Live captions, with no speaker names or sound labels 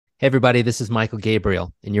Hey, everybody, this is Michael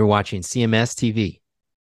Gabriel, and you're watching CMS TV.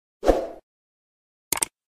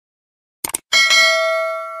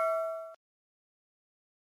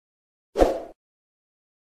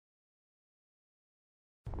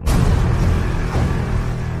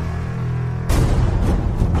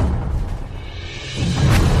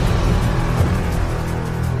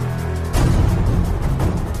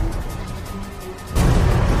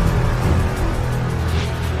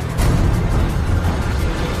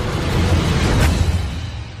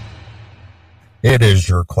 It is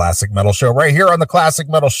your Classic Metal Show right here on the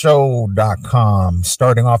ClassicMetalShow.com.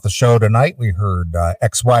 Starting off the show tonight, we heard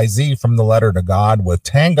XYZ from the Letter to God with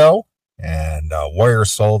Tango, and Warrior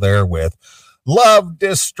Soul there with Love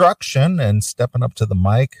Destruction, and stepping up to the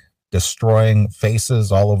mic, destroying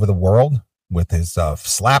faces all over the world with his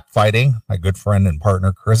slap fighting, my good friend and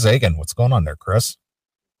partner, Chris Agan. What's going on there, Chris?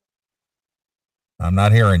 I'm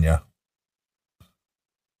not hearing you.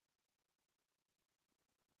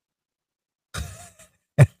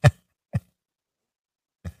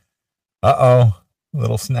 Uh-oh,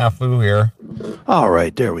 little snafu here. All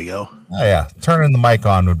right, there we go. Oh, yeah, turning the mic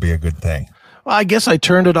on would be a good thing. Well, I guess I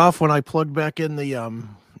turned it off when I plugged back in the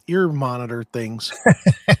ear monitor things.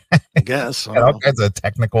 I guess. All kinds of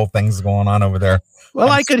technical things going on over there. Well,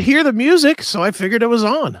 I could hear the music, so I figured it was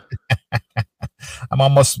on. I'm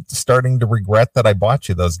almost starting to regret that I bought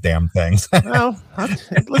you those damn things. Well,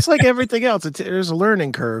 it looks like everything else. There's a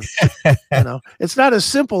learning curve. It's not as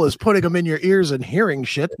simple as putting them in your ears and hearing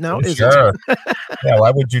shit. No, is sure. It? Yeah, why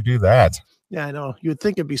would you do that? Yeah, I know. You'd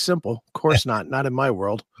think it'd be simple. Of course not. Not in my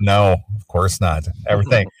world. No, of course not.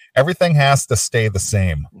 Everything has to stay the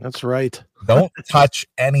same. That's right. Don't touch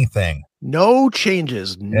anything. No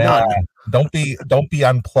changes. Yeah. None. Don't be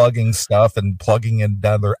unplugging stuff and plugging in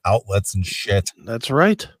other outlets and shit. That's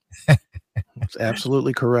right. That's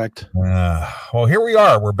absolutely correct. Well, here we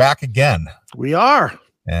are. We're back again. We are.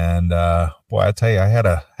 And boy, I tell you, I had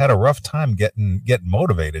a rough time getting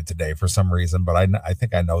motivated today for some reason, but I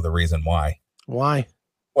think I know the reason why. Why?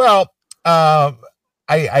 Well, I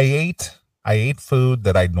ate food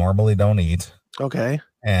that I normally don't eat. Okay.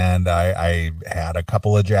 And I had a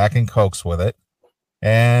couple of Jack and Cokes with it.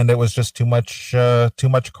 And it was just too much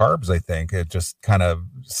carbs, I think. It just kind of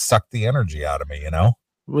sucked the energy out of me,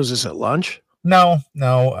 Was this at lunch? No.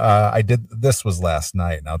 This was last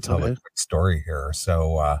night, and I'll tell a quick story here.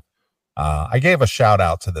 So I gave a shout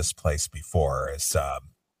out to this place before. It's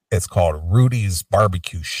called Rudy's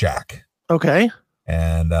Barbecue Shack. Okay.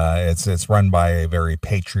 And it's run by a very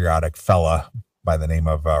patriotic fella by the name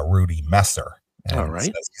of Rudy Messer. And all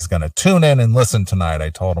right. He's going to tune in and listen tonight. I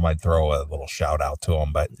told him I'd throw a little shout out to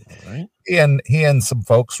him, but he and some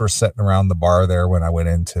folks were sitting around the bar there when I went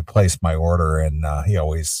in to place my order, and he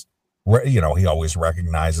always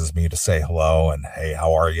recognizes me to say hello and hey,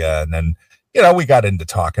 how are you? And then we got into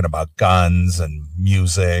talking about guns and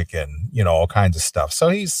music and all kinds of stuff. So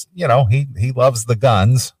he's he loves the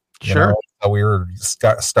guns. Sure. So we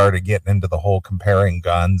started getting into the whole comparing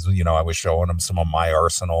guns. I was showing him some of my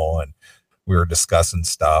arsenal, and we were discussing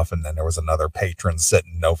stuff, and then there was another patron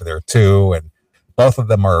sitting over there too, and both of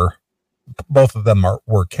them were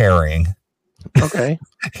carrying. Okay.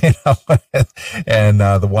 And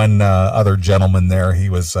the one other gentleman there, he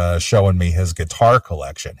was showing me his guitar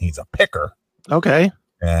collection. He's a picker. Okay.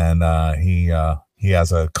 And he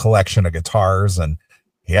has a collection of guitars, and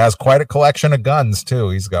he has quite a collection of guns too.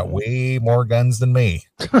 He's got way more guns than me.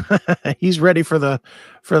 He's ready for the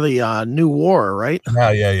new war, right?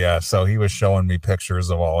 Yeah. So he was showing me pictures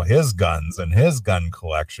of all his guns and his gun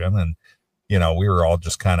collection, and we were all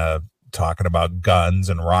just kind of talking about guns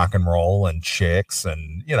and rock and roll and chicks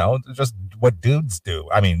and just what dudes do.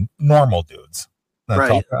 I mean, normal dudes.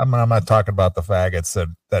 Right. I'm not talking about the faggots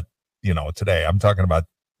that today. I'm talking about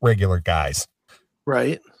regular guys.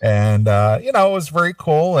 Right. And it was very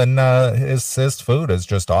cool, and his food is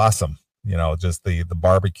just awesome. Just the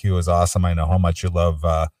barbecue is awesome. I know how much you love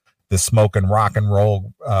the smoking rock and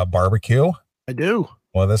roll barbecue. I do.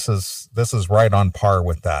 Well, this is right on par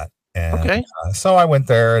with that. And okay. So I went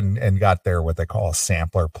there and got there what they call a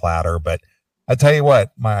sampler platter. But I tell you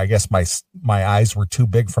what, I guess my eyes were too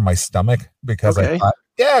big for my stomach, because I thought,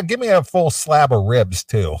 yeah, give me a full slab of ribs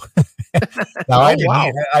too. Now, I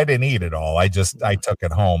didn't eat it all. I took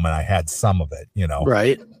it home and I had some of it,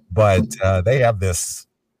 Right. But they have this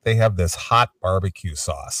hot barbecue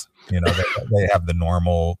sauce. They have the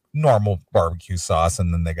normal barbecue sauce,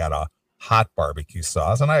 and then they got a hot barbecue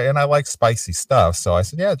sauce, and I like spicy stuff. So I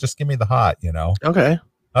said, yeah, just give me the hot, Okay.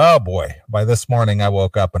 Oh boy. By this morning I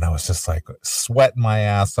woke up and I was just like sweating my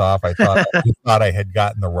ass off. I thought I had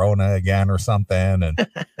gotten the Rona again or something. And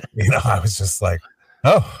I was just like,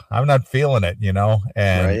 oh, I'm not feeling it, and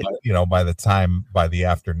Right. by the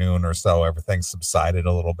afternoon or so, everything subsided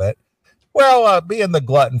a little bit. Well, being the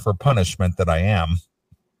glutton for punishment that I am,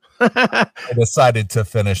 I decided to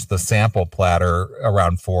finish the sample platter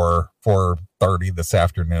around 4:30 this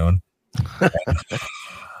afternoon.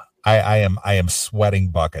 I am sweating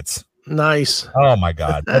buckets. Nice. Oh my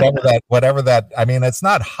God. I mean, it's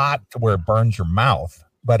not hot to where it burns your mouth,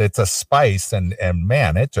 but it's a spice and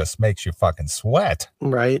man, it just makes you fucking sweat.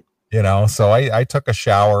 Right. So I took a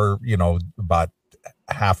shower, about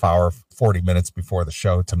half hour, 40 minutes before the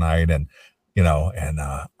show tonight. And,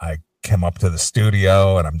 I came up to the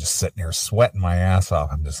studio and I'm just sitting here sweating my ass off.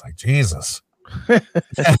 I'm just like, Jesus.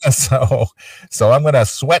 so I'm going to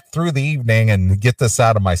sweat through the evening and get this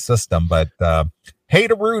out of my system. But, hey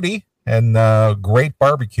to Rudy and, great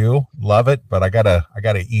barbecue. Love it. But I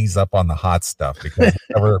gotta ease up on the hot stuff because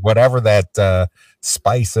whatever that,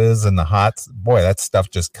 spice is and the hot, boy, that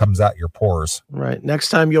stuff just comes out your pores. Right. Next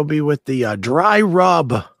time you'll be with the dry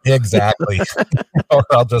rub. Exactly. Or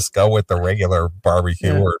I'll just go with the regular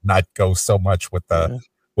barbecue or not go so much with the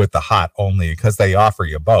hot only because they offer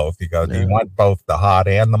you both. You go, do you want both the hot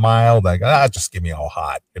and the mild? Like, just give me all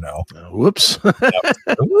hot, Whoops.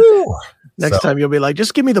 Woo. Next time you'll be like,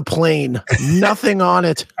 just give me the plain, nothing on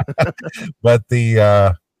it. But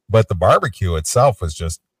the barbecue itself was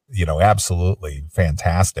just, absolutely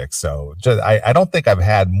fantastic. So I don't think I've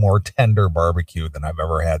had more tender barbecue than I've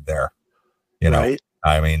ever had there. Right.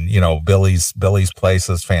 I mean, Billy's place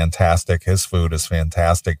is fantastic. His food is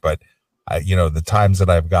fantastic, but the times that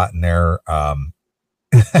I've gotten there, well,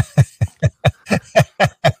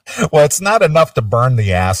 it's not enough to burn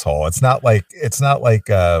the asshole. It's not like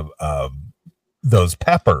those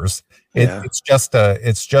peppers. It's just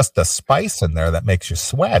a spice in there that makes you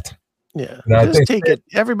sweat. Yeah. Just take it.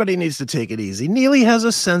 Everybody needs to take it easy. Neely has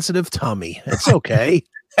a sensitive tummy. It's okay.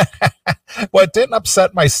 Well, it didn't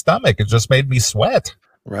upset my stomach. It just made me sweat.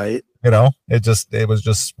 Right. It was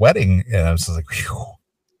just sweating. And I was like, whew,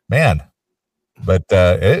 man. But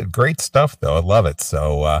great stuff, though. I love it.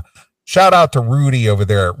 So shout out to Rudy over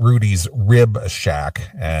there at Rudy's Rib Shack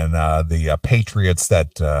and the Patriots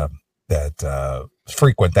that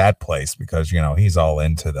frequent that place because, he's all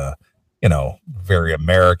into the, very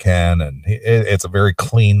American and it's a very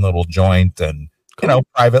clean little joint and,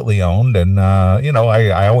 privately owned. And,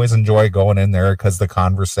 I always enjoy going in there because the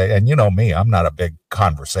conversation, and me, I'm not a big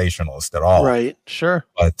conversationalist at all. Right. Sure.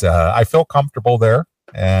 But I feel comfortable there.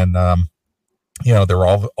 And, they're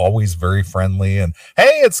all always very friendly and,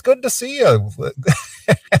 hey, it's good to see you.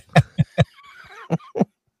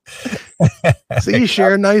 So you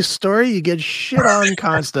share a nice story, you get shit on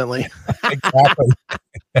constantly.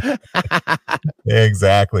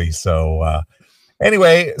 Exactly. So,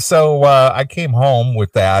 anyway, I came home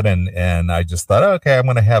with that and I just thought, okay, I'm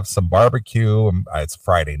going to have some barbecue. It's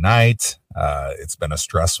Friday night. It's been a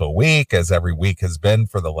stressful week as every week has been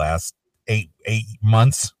for the last eight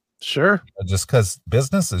months. Sure. Just because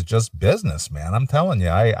business is just business, man. I'm telling you,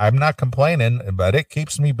 I'm not complaining, but it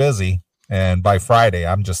keeps me busy. And by Friday,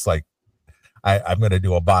 I'm just like, I'm going to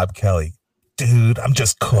do a Bob Kelly. Dude, I'm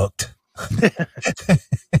just cooked.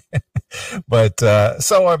 But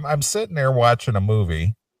so I'm sitting there watching a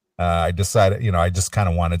movie. I decided, I just kind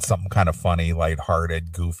of wanted something kind of funny,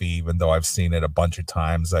 lighthearted, goofy, even though I've seen it a bunch of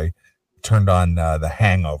times. I turned on The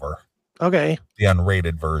Hangover. Okay. The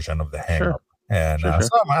unrated version of The Hangover. Sure. And sure.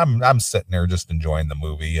 So I'm sitting there just enjoying the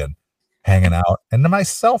movie and hanging out. And then my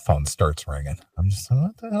cell phone starts ringing. I'm just like,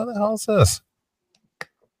 what the hell is this?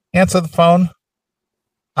 Answer the phone.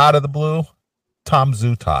 Out of the blue, Tom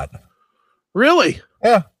Zutaut. Really?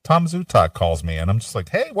 Yeah, Tom Zutaut calls me, and I'm just like,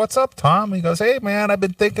 hey, what's up, Tom? He goes, hey, man, I've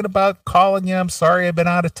been thinking about calling you. I'm sorry I've been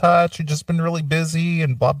out of touch. You've just been really busy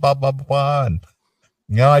and blah, blah, blah, blah. And,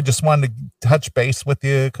 I just wanted to touch base with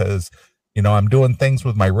you because, I'm doing things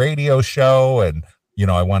with my radio show and,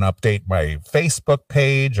 I want to update my Facebook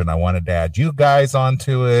page and I wanted to add you guys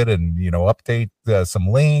onto it and, update some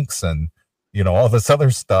links and, all this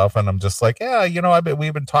other stuff. And I'm just like, yeah,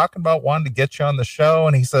 we've been talking about wanting to get you on the show.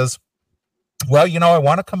 And he says, well, I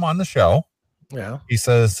want to come on the show. Yeah. He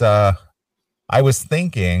says, I was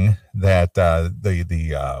thinking that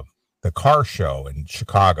the car show in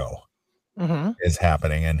Chicago is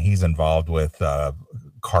happening and he's involved with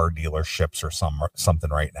car dealerships or something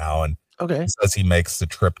right now. And okay. He says he makes the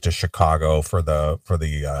trip to Chicago for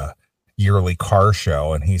the yearly car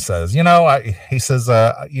show. And he says, we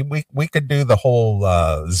could do the whole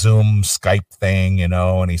Zoom Skype thing,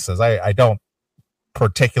 and he says, I don't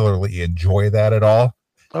particularly enjoy that at all.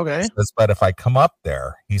 Okay. He says, but if I come up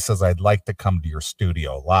there, he says, I'd like to come to your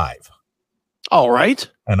studio live. All right.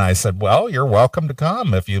 And I said, well, you're welcome to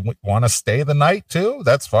come. If you want to stay the night too,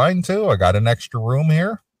 that's fine too. I got an extra room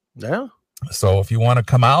here. Yeah. So if you want to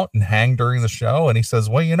come out and hang during the show. And he says,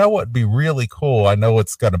 well, you know what would be really cool? I know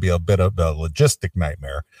it's going to be a bit of a logistic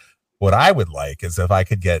nightmare. What I would like is if I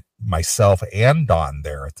could get myself and Dawn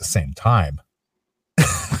there at the same time.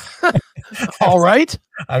 All right.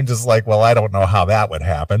 I'm just like, well, I don't know how that would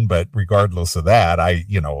happen, but regardless of that,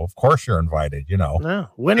 of course you're invited, Yeah.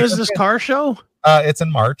 When is this car show? It's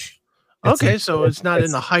in March. So it's not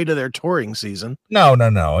in the height of their touring season. No.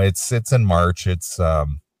 It's in March. It's,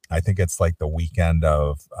 I think it's like the weekend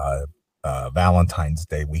of, Valentine's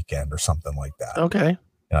Day weekend or something like that. Okay.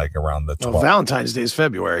 Like around the 12th. Valentine's Day is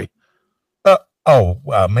February. I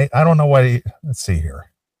don't know why. Let's see here.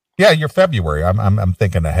 Yeah, you're February. I'm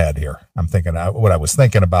thinking ahead here. I'm thinking what I was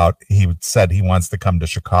thinking about. He said he wants to come to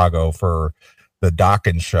Chicago for the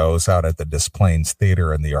Dawkins shows out at the Des Plaines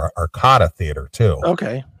Theater and the Arcata Theater too.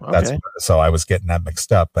 Okay. So I was getting that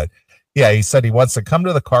mixed up. But yeah, he said he wants to come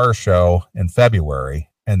to the car show in February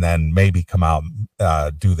and then maybe come out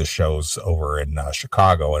do the shows over in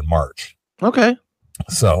Chicago in March. Okay.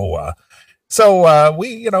 So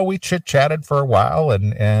we chit chatted for a while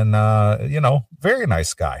and very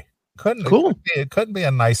nice guy. It couldn't be a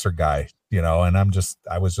nicer guy, and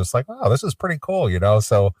I was just like, wow, this is pretty cool,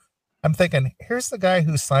 So I'm thinking, here's the guy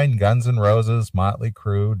who signed Guns N' Roses, Motley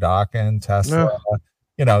Crue, Dawkins, Tesla,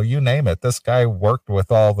 you name it. This guy worked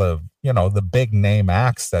with all the, the big name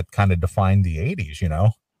acts that kind of defined the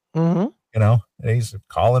 80s, Mm-hmm. He's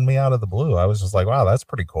calling me out of the blue. I was just like, wow, that's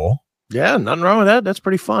pretty cool. Yeah, nothing wrong with that. That's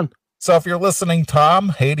pretty fun. So if you're listening, Tom,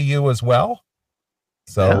 hey to you as well.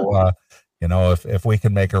 So, if we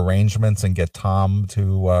can make arrangements and get Tom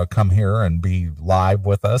to come here and be live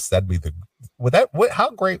with us, that'd be how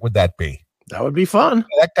great would that be? That would be fun.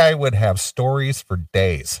 That guy would have stories for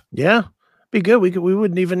days. Yeah, be good. We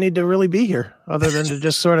wouldn't even need to really be here other than to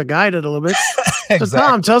just sort of guide it a little bit. Exactly. So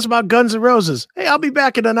Tom, tell us about Guns N' Roses. Hey, I'll be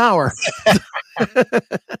back in an hour.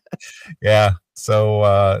 Yeah. So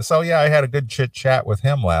I had a good chit chat with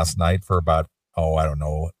him last night for about,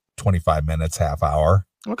 25 minutes, half hour.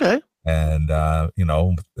 Okay. And,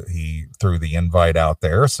 he threw the invite out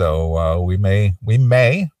there. So, we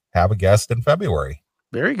may have a guest in February.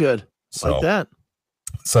 Very good. So, like that.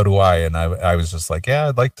 So do I. And I was just like,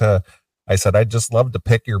 yeah, I said, I'd just love to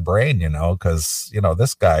pick your brain, cause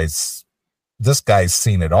this guy's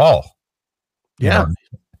seen it all. Yeah.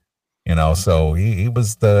 So he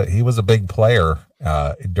was a big player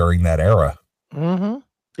during that era. Mm-hmm.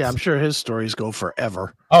 Yeah, I'm sure his stories go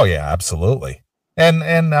forever. Oh yeah, absolutely. And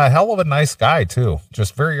a hell of a nice guy too.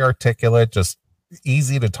 Just very articulate, just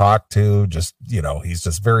easy to talk to. Just, he's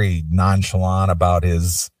just very nonchalant about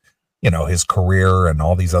his, his career and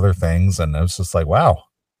all these other things. And it was just like, wow,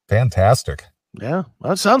 fantastic. Yeah.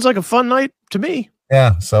 Well, it sounds like a fun night to me.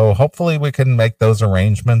 Yeah. So hopefully we can make those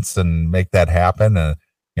arrangements and make that happen. And,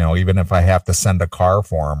 even if I have to send a car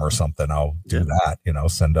for him or something, I'll do that,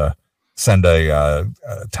 send a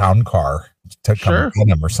town car to come get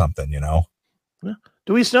him or something, Yeah.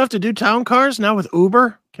 Do we still have to do town cars now with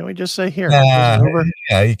Uber? Can we just say here? Uber?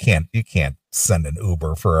 Yeah, you can't send an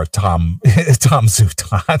Uber for a Tom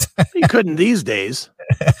Zutaut. You couldn't these days.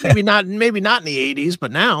 Maybe not in the 80s,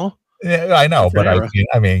 but now. Yeah, I know, but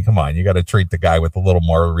I mean, come on, you got to treat the guy with a little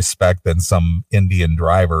more respect than some Indian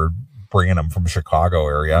driver bringing him from Chicago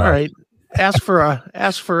area. All right. Ask for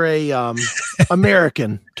a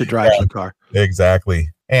American to drive the car. Exactly.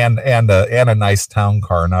 And a nice town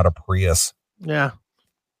car, not a Prius. Yeah.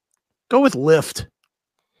 Go with Lyft.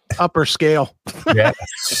 Upper scale. Yeah.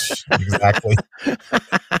 Exactly.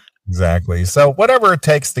 Exactly. So whatever it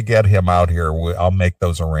takes to get him out here, I'll make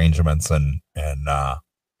those arrangements and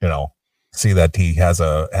see that he has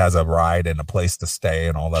a ride and a place to stay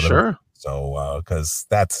and all that. Sure. So, cause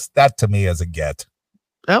that to me is a get.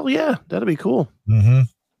 Oh yeah. That'd be cool. Mm-hmm.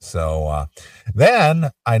 So,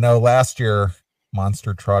 then I know last year,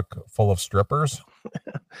 monster truck full of strippers.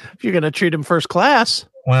 If you're going to treat him first class.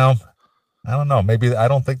 Well, I don't know. Maybe I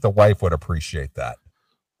don't think the wife would appreciate that.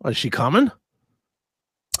 Is she coming?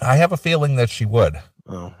 I have a feeling that she would.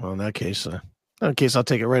 Oh, well, in that case, I'll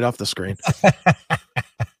take it right off the screen.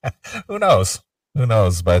 Who knows?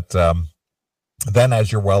 But then,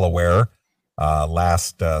 as you're well aware,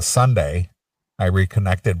 last Sunday, I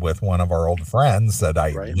reconnected with one of our old friends that I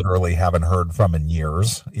literally haven't heard from in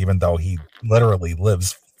years, even though he literally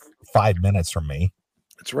lives 5 minutes from me.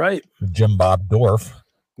 That's right. Jim Bob Dorf.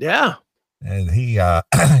 Yeah. And he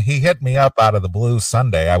hit me up out of the blue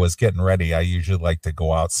Sunday. I was getting ready. I usually like to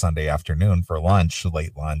go out Sunday afternoon for lunch,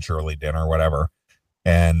 late lunch, early dinner, whatever.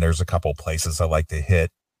 And there's a couple places I like to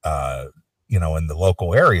hit, in the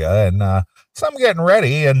local area. And so I'm getting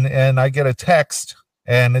ready, and I get a text,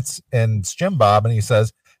 and it's Jim Bob, and he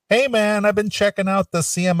says, "Hey man, I've been checking out the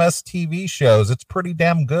CMS TV shows. It's pretty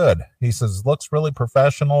damn good." He says, "Looks really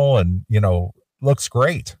professional, and looks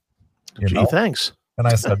great." Gee, thanks. And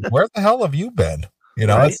I said, "Where the hell have you been?"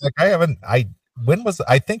 Right. It's like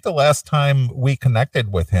I think the last time we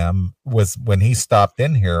connected with him was when he stopped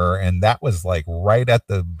in here, and that was like right at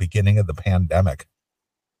the beginning of the pandemic.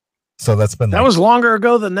 So that was longer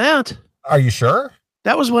ago than that. Are you sure?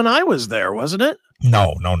 That was when I was there, wasn't it?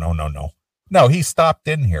 No. No, he stopped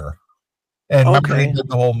in here. And remember he did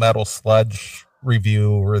the whole metal sludge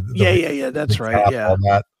review or that's right. Yeah. All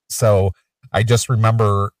that. So I just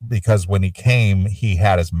remember because when he came, he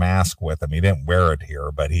had his mask with him. He didn't wear it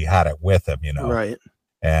here, but he had it with him, Right.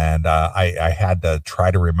 And I had to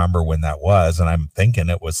try to remember when that was. And I'm thinking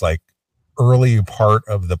it was like early part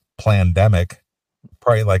of the pandemic,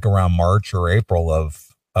 probably like around March or April of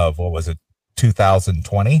what was it,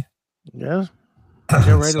 2020? Yeah.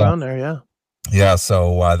 Right around there. Yeah. Yeah.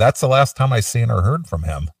 So that's the last time I seen or heard from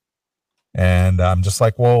him. And I'm just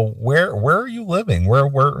like, well, where are you living? Where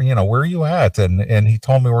are you at? And he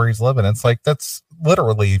told me where he's living. It's like, that's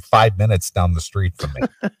literally 5 minutes down the street from me.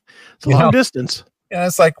 It's a long distance. And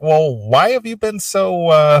it's like, well, why have you been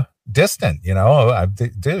so distant?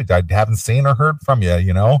 Dude, I haven't seen or heard from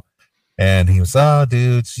you, And he was, "Oh,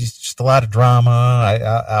 dude, it's just a lot of drama.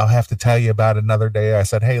 I'll have to tell you about it another day." I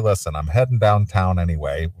said, "Hey, listen, I'm heading downtown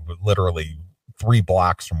anyway, literally 3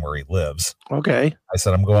 blocks from where he lives." Okay. I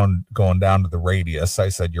said, "I'm going down to the Radius." I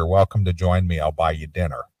said, "You're welcome to join me. I'll buy you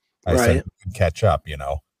dinner." I said, "We can catch up,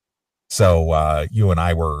 So you and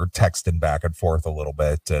I were texting back and forth a little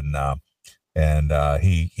bit, and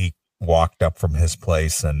he walked up from his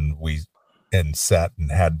place, and we sat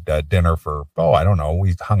and had dinner for, I don't know,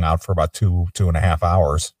 we hung out for about 2.5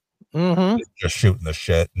 hours, just shooting the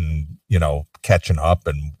shit and catching up,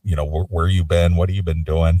 and where you been, what have you been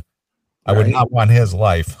doing. I would not want his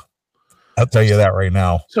life. I'll tell you that right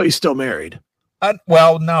now. So he's still married?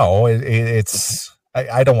 Well, no, it's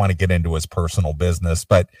I don't want to get into his personal business,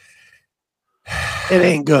 but it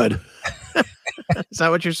ain't good. Is that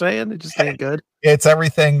what you're saying? It just ain't good. It's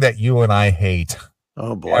everything that you and I hate.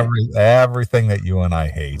 Oh boy. Everything that you and I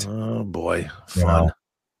hate. Oh boy. Fun.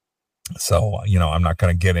 So, I'm not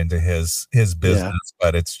going to get into his business,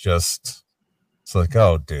 but it's like,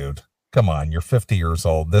 oh dude, come on. You're 50 years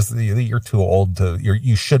old. You're too old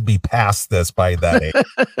you should be past this by that age.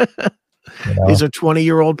 These are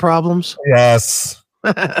 20-year-old problems. Yes.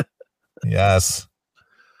 Yes.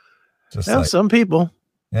 Just like, some people.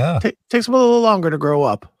 Yeah. Takes them a little longer to grow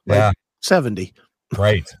up. Like 70.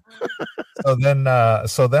 Right. So then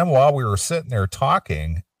while we were sitting there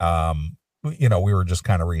talking, we were just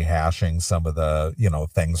kind of rehashing some of the,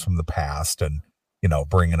 things from the past, and,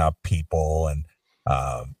 bringing up people, and,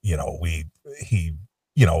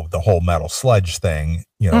 the whole metal sludge thing,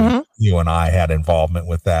 you and I had involvement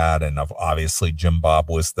with that. And obviously Jim Bob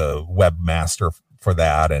was the webmaster for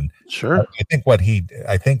that. And sure, I think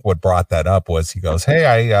what brought that up was he goes, "Hey,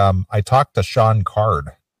 I talked to Sean Card."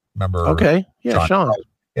 Remember? Okay. Yeah. Sean.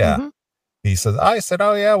 Yeah. He says, I said,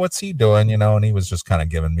 "Oh yeah, what's he doing?" And he was just kind of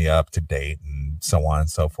giving me up to date and so on and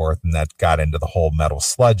so forth. And that got into the whole metal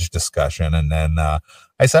sludge discussion. And then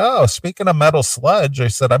I said, "Oh, speaking of metal sludge," I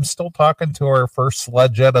said, "I'm still talking to our first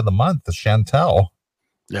sludgeette of the month, the Chantel."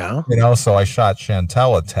 Yeah. So I shot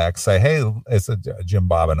Chantel a text, say, "Hey," it's a Jim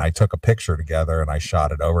Bob and I took a picture together, and I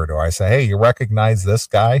shot it over to her. I say, "Hey, you recognize this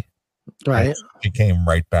guy?" Right. And she came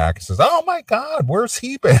right back and says, "Oh my God, where's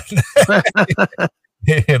he been?"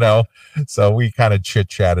 So we kind of chit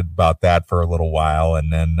chatted about that for a little while,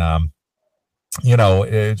 and then,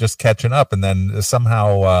 just catching up. And then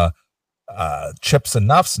somehow, Chip's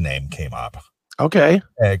Enough's name came up. Okay.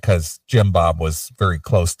 Because Jim Bob was very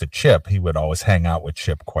close to Chip. He would always hang out with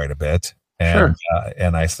Chip quite a bit. And,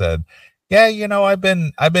 and I said, "Yeah, I've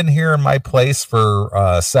been here in my place for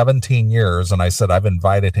 17 years. And I said, I've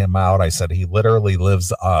invited him out. I said, he literally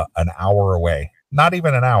lives an hour away, not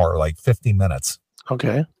even an hour, like 50 minutes.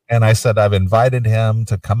 Okay. And I said, I've invited him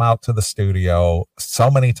to come out to the studio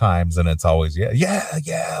so many times. And it's always,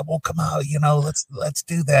 we'll come out, let's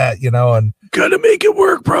do that, and gotta make it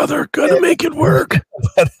work, brother. Gotta make it work.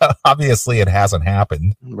 But obviously it hasn't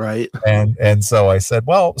happened. Right. And so I said,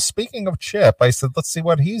 well, speaking of Chip, I said, let's see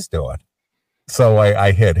what he's doing. So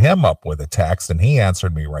I hit him up with a text, and he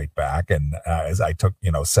answered me right back. And as I took,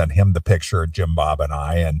 sent him the picture of Jim Bob and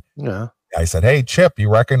I, and I said, "Hey, Chip, you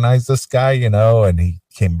recognize this guy?" And he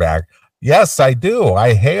came back, "Yes, I do.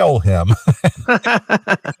 I hail him."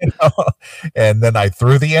 And then I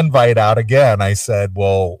threw the invite out again. I said,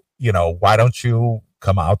 "Well, why don't you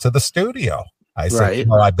come out to the studio? I said,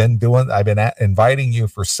 Right. I've been inviting you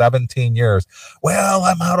for 17 years. Well,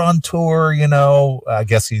 I'm out on tour, I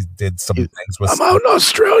guess he did some things with. I'm out in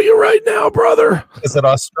Australia right now, brother. Is it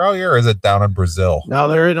Australia or is it down in Brazil? No,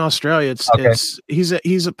 they're in Australia.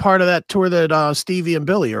 He's a part of that tour that Stevie and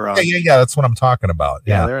Billy are on. Yeah. That's what I'm talking about.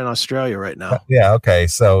 Yeah, they're in Australia right now. Yeah. Okay.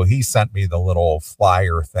 So he sent me the little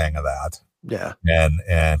flyer thing of that. Yeah.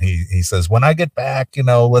 And he says, when I get back,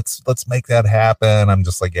 let's make that happen. I'm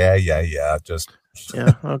just like, yeah. Just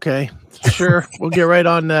yeah. Okay. Sure. We'll get right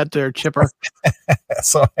on that there, Chipper.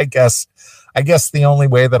 So I guess the only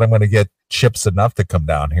way that I'm going to get Chips enough to come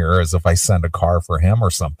down here is if I send a car for him or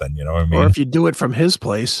something, you know what I mean? Or if you do it from his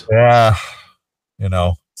place. Yeah.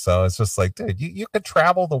 So it's just like, dude, you could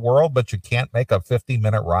travel the world, but you can't make a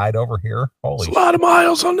 50-minute ride over here. Holy shit. A lot of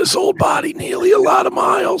miles on this old body, Neely, a lot of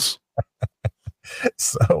miles.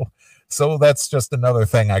 So that's just another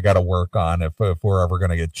thing I got to work on if we're ever going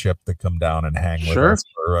to get Chip to come down and hang with us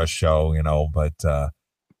for a show, but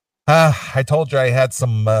I told you I had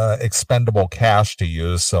some expendable cash to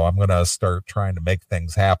use, so I'm going to start trying to make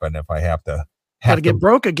things happen if I have to get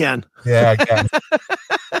broke again. Yeah, again.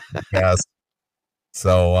 Yes.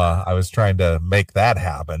 So I was trying to make that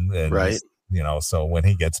happen, and right. So when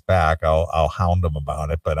he gets back, I'll hound him about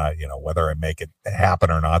it. But whether I make it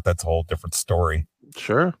happen or not, that's a whole different story.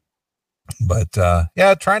 Sure. But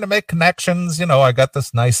trying to make connections. I got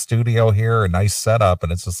this nice studio here, a nice setup,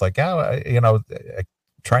 and it's just like,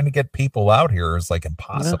 trying to get people out here is like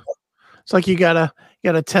impossible. Yeah. It's like you got a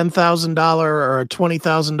 $10,000 or a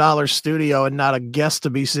 $20,000 studio and not a guest to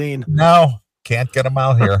be seen. No. Can't get them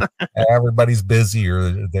out here. Everybody's busy,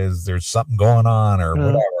 or there's something going on, or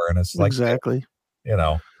whatever, and it's like exactly.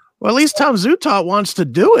 Well, at least Tom Zutaut wants to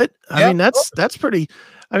do it. I mean, that's pretty.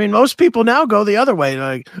 I mean, most people now go the other way,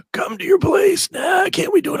 like, come to your place. Nah,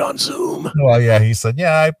 can't we do it on Zoom? Well, yeah, he said,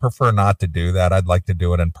 yeah, I prefer not to do that. I'd like to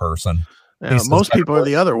do it in person. Yeah, most people are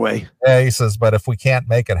the other way. Yeah, he says, but if we can't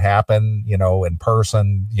make it happen, in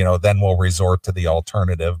person, then we'll resort to the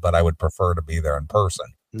alternative. But I would prefer to be there in person.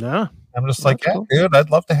 Yeah. I'm just like, cool. Dude, I'd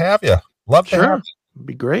love to have you. Love to have you. It'd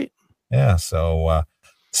be great. Yeah. So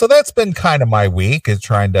that's been kind of my week, is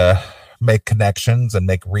trying to make connections and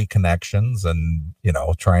make reconnections, and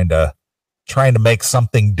trying to make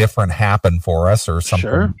something different happen for us, or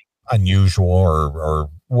something unusual or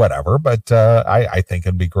whatever. But I think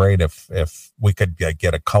it'd be great if we could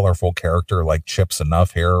get a colorful character like Chips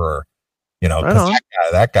enough here, or because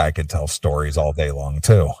that guy could tell stories all day long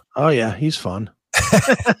too. Oh yeah, he's fun.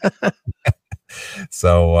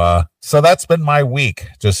 So that's been my week,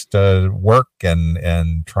 just work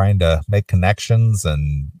and trying to make connections,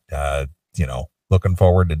 and looking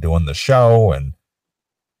forward to doing the show, and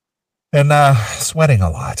sweating a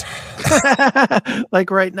lot.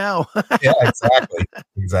 Like right now. Yeah,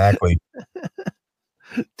 exactly.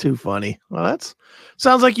 Too funny. Well, that's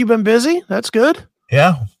sounds like you've been busy. That's good.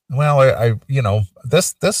 Yeah. Well, I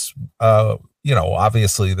this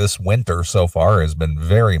obviously this winter so far has been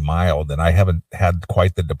very mild, and I haven't had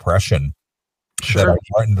quite the depression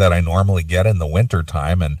that I normally get in the winter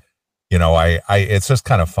time. And, it's just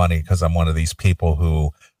kind of funny, because I'm one of these people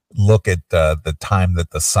who look at the time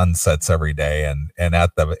that the sun sets every day, and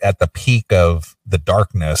at the peak of the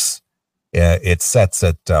darkness, it sets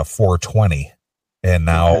at 4:20, and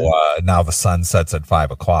now the sun sets at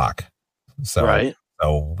 5:00. So, right.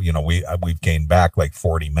 So, we've gained back like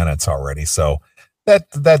 40 minutes already. So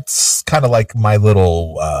that's kind of like my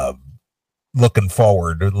little looking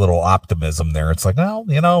forward, a little optimism there. It's like, well,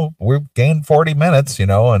 we've gained 40 minutes,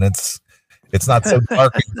 and it's not so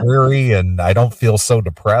dark and dreary, and I don't feel so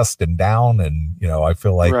depressed and down, and I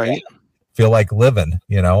feel like living,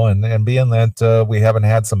 and being that we haven't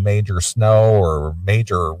had some major snow or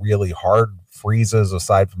major really hard freezes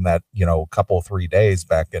aside from that, couple 3 days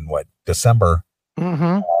back in December.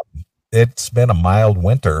 Mm-hmm. It's been a mild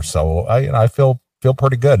winter, so I feel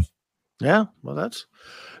pretty good. Yeah, well,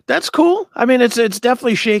 that's cool. I mean, it's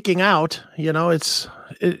definitely shaking out.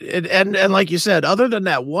 And like you said, other than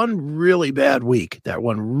that one really bad week, that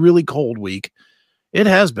one really cold week, it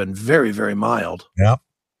has been very, very mild. Yeah,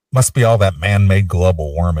 must be all that man-made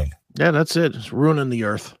global warming. Yeah, that's it. It's ruining the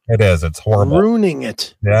earth. It is. It's horrible. Ruining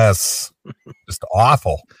it. Yes, just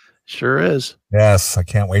awful. Sure is. Yes, I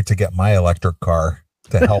can't wait to get my electric car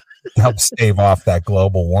to help stave off that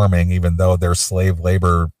global warming, even though there's slave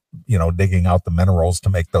labor, digging out the minerals to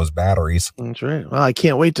make those batteries. That's right. Well, I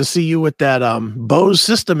can't wait to see you with that Bose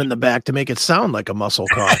system in the back to make it sound like a muscle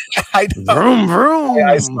car. I know. Vroom, vroom.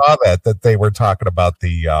 Yeah, I saw that they were talking about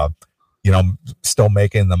the still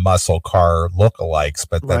making the muscle car lookalikes,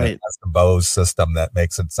 but then it has the Bose system that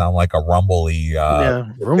makes it sound like a rumbly,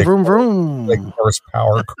 vroom, vroom, vroom. Big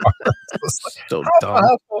horsepower car. So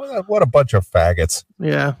dumb. What a bunch of faggots.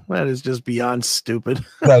 Yeah, that is just beyond stupid.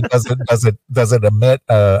 Does it emit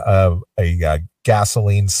a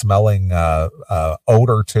gasoline smelling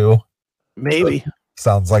odor too? Maybe. So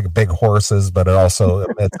sounds like big horses, but it also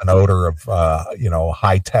emits an odor of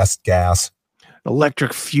high test gas.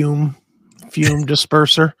 Electric fume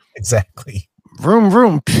disperser. Exactly. Vroom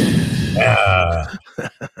vroom.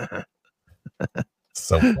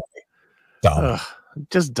 So funny. Dumb.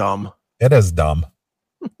 Just dumb. It is dumb.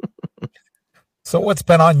 So what's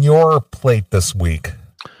been on your plate this week?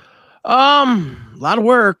 A lot of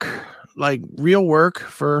work, like real work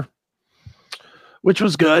which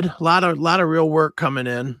was good. A lot of real work coming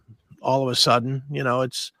in all of a sudden.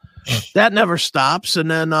 It's that never stops.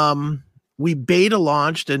 And then we beta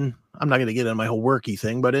launched, and I'm not going to get into my whole worky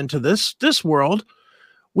thing, but into this world,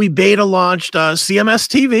 we beta launched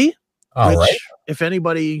CMStv. All right. If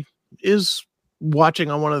anybody is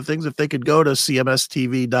watching on one of the things, if they could go to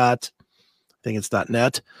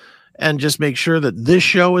CMStv.net and just make sure that this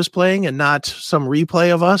show is playing and not some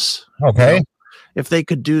replay of us. Okay. If they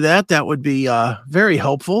could do that, that would be very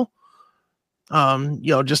helpful.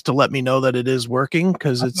 Just to let me know that it is working,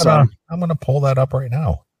 because I'm going to pull that up right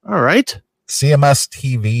now. All right.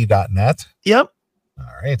 CMStv.net. Yep.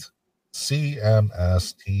 All right.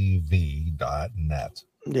 CMStv.net.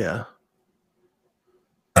 Yeah.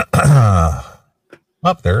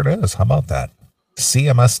 There it is. How about that?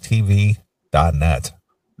 CMStv.net.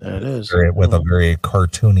 There it is. With a very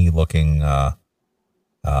cartoony looking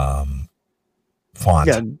font.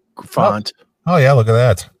 Yeah, font. Oh yeah, look at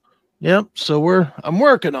that. Yep. So I'm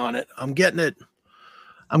working on it. I'm getting it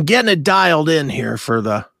dialed in here for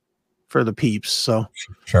the peeps. So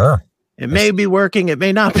sure. It may be working, it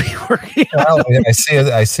may not be working. Well, I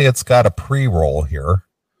see it's got a pre-roll here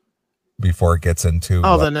before it gets into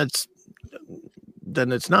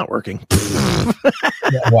then it's not working.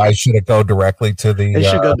 Why should it go directly to the it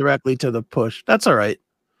should go directly to the push. That's all right.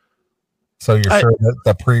 So you're sure that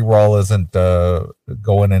the pre-roll isn't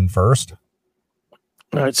going in first?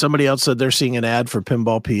 All right. Somebody else said they're seeing an ad for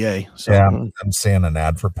Pinball PA. So, yeah, I'm seeing an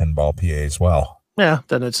ad for Pinball PA as well. Yeah,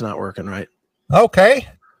 then it's not working right. Okay.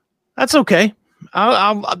 That's okay.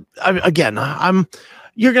 You're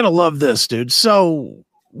gonna love this, dude. So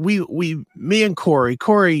me and Corey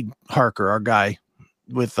Harker, our guy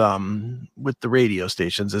with the radio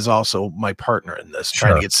stations, is also my partner in this,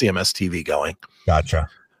 trying to get CMStv going. Gotcha.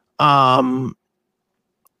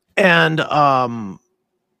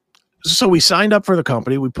 So we signed up for the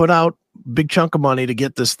company. We put out a big chunk of money to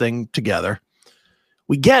get this thing together.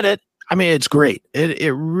 We get it. I mean, it's great.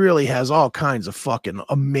 It really has all kinds of fucking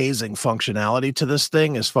amazing functionality to this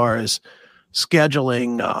thing, as far as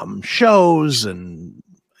scheduling shows, and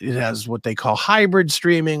it has what they call hybrid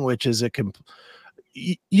streaming, which is how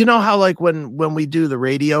like when we do the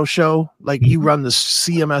radio show, like you run the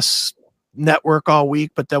CMS network all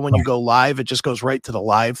week, but then when you go live, it just goes right to the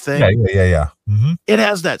live thing. Yeah. Mm-hmm. It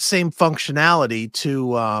has that same functionality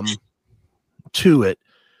to it,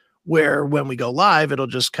 where when we go live, it'll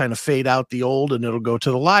just kind of fade out the old and it'll go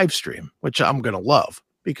to the live stream, which I'm going to love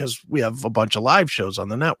because we have a bunch of live shows on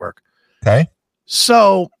the network. Okay.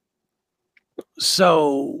 So there's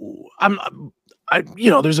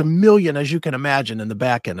a million, as you can imagine, in the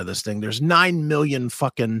back end of this thing. There's 9 million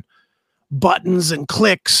fucking buttons and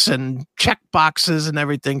clicks and check boxes and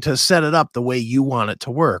everything to set it up the way you want it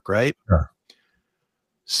to work. Right. Sure.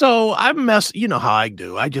 So you know how I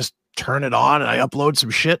do. I just turn it on and I upload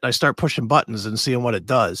some shit and I start pushing buttons and seeing what it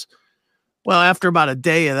does. Well, after about a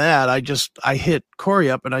day of that, I hit Corey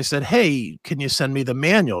up and I said, hey, can you send me the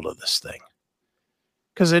manual to this thing?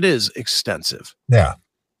 Because it is extensive. Yeah.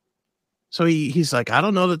 So he's like, I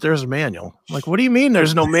don't know that there's a manual. I'm like, what do you mean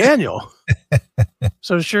there's no manual?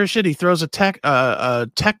 So sure shit, he throws a tech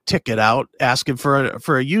ticket out asking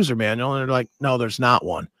for a user manual, and they're like, no, there's not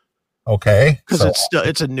one. Okay. Because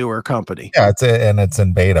it's a newer company. Yeah, and it's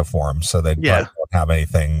in beta form, so they don't have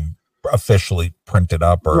anything officially printed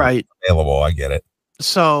up or available. I get it.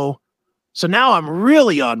 So now I'm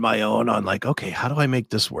really on my own on like, okay, how do I make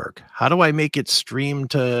this work? How do I make it stream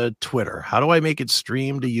to Twitter? How do I make it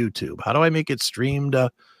stream to YouTube? How do I make it stream to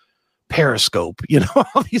Periscope?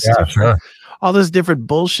 All this different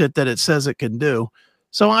bullshit that it says it can do.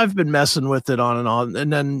 So I've been messing with it on and on.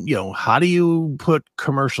 And then, how do you put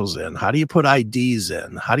commercials in? How do you put IDs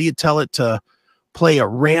in? How do you tell it to play a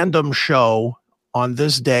random show on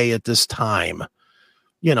this day at this time?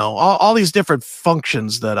 All these different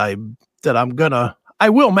functions that I'm gonna I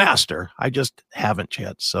will master. I just haven't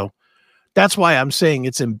yet. So that's why I'm saying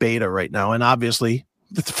it's in beta right now. And obviously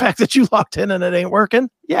the fact that you locked in and it ain't working.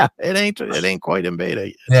 Yeah, it ain't quite in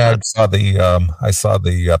beta. I saw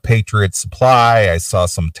the Patriot Supply. I saw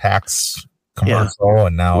some tax commercial,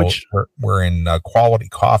 and now we're in quality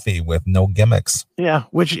coffee with no gimmicks. Yeah,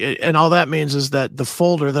 and all that means is that the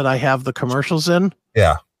folder that I have the commercials in,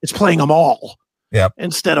 it's playing them all. Yeah.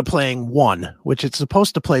 Instead of playing one, which it's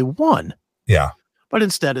supposed to play one. Yeah. But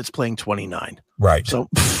instead it's playing 29. Right. So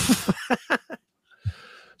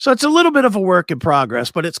so it's a little bit of a work in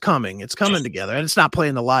progress, but it's coming. It's coming together, and it's not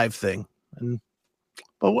playing the live thing.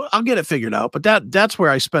 But I'll get it figured out. But that's where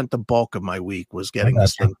I spent the bulk of my week, was getting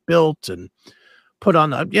this thing built and put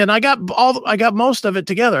on and I got most of it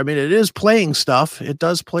together. I mean, it is playing stuff. It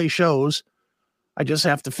does play shows. I just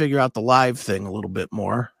have to figure out the live thing a little bit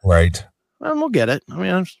more. Right. And we'll get it. I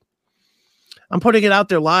mean, I'm putting it out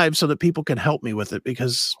there live so that people can help me with it,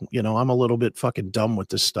 because, I'm a little bit fucking dumb with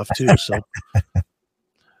this stuff too. So,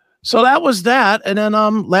 so that was that. And then,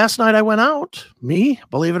 last night I went out,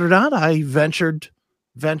 believe it or not, I ventured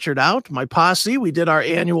out. My posse, we did our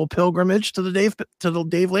annual pilgrimage to the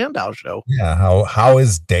Dave Landau show. Yeah. How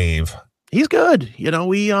is Dave? He's good.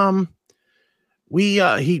 I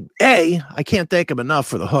can't thank him enough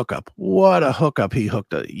for the hookup. What a hookup he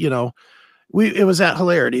hooked up. It was at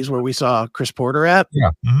Hilarities where we saw Chris Porter at.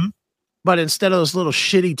 Yeah. Mm-hmm. But instead of those little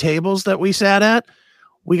shitty tables that we sat at,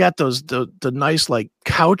 we got the nice like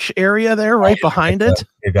couch area there right behind it.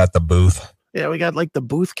 You got the booth. Yeah, we got like the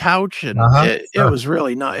booth couch, and it was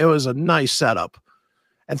really nice. It was a nice setup.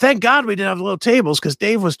 And thank God we didn't have little tables, because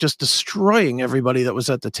Dave was just destroying everybody that was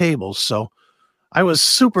at the tables. So I was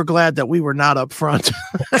super glad that we were not up front.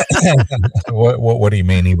 What do you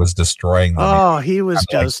mean he was destroying them? Oh, he was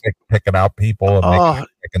just picking out people and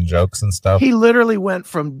making jokes and stuff. He literally went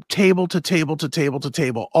from table to table to table to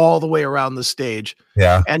table all the way around the stage.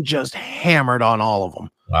 Yeah. And just hammered on all of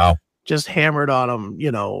them. Wow. Just hammered on them,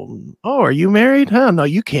 oh, are you married? Huh? No,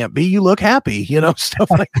 you can't be. You look happy,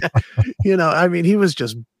 stuff like that. I mean, he was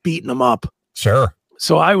just beating them up. Sure.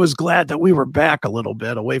 So I was glad that we were back a little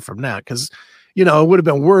bit away from that, because it would have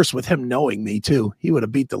been worse with him knowing me too. He would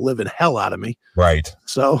have beat the living hell out of me. Right.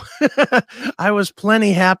 So I was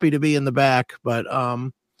plenty happy to be in the back, but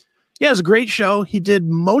it was a great show. He did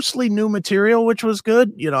mostly new material, which was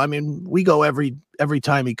good. I mean, we go every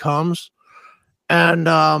time he comes, and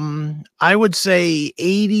I would say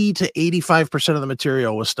 80 to 85% of the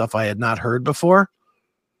material was stuff I had not heard before.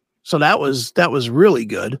 So that was really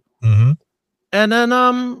good. Mm-hmm. And then,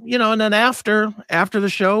 and then after the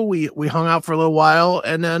show, we hung out for a little while.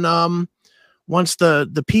 And then, once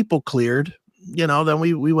the people cleared, then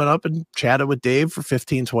we went up and chatted with Dave for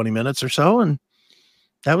 15, 20 minutes or so. And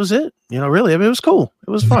that was it. Really, I mean, it was cool.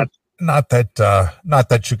 It was fun. Not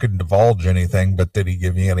that you could divulge anything, but did he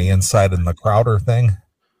give you any insight in the Crowder thing?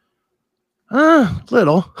 Little.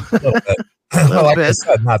 A little bit. Well, like I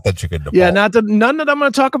said, not that you could divulge. Yeah, none that I'm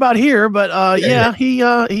going to talk about here, but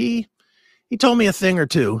he told me a thing or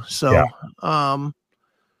two. So,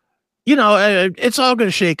 it's all going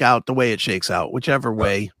to shake out the way it shakes out, whichever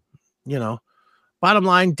way, bottom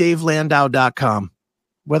line, DaveLandau.com.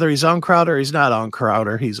 Whether he's on Crowder or he's not on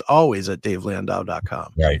Crowder, he's always at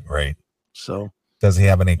DaveLandau.com. Right. So does he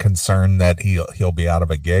have any concern that he'll be out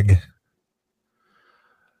of a gig?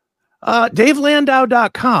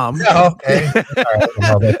 DaveLandau.com. Yeah, okay. All right.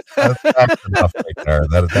 Well, that's enough right there.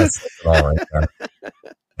 That's it all right there.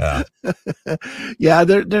 Yeah. Yeah,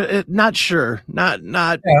 they're not sure. Not.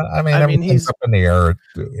 Yeah, I mean, he's up in the air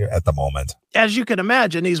at the moment. As you can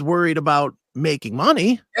imagine, he's worried about making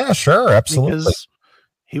money. Yeah, sure, absolutely. Because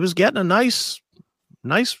he was getting a nice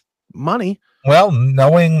money. Well,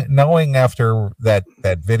 knowing after that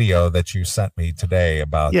video that you sent me today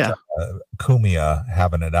about Kumia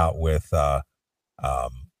having it out with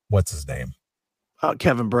what's his name?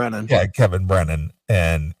 Kevin Brennan. Yeah, Kevin Brennan,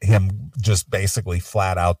 and him just basically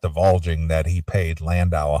flat out divulging that he paid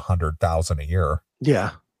Landau $100,000 a year.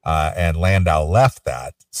 Yeah. And Landau left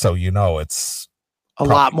that. So it's a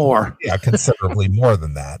lot more. Yeah, considerably more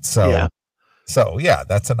than that. So yeah,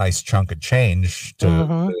 that's a nice chunk of change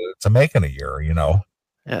to make in a year,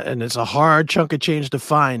 And it's a hard chunk of change to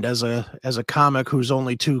find as a comic whose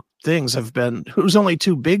only two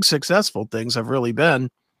big successful things have really been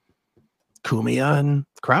Kumia and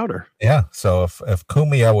Crowder. Yeah. So if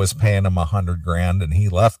Kumia was paying him $100,000 and he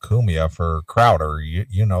left Kumia for Crowder,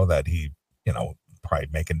 you know that he, probably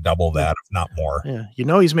making double that, if not more. Yeah.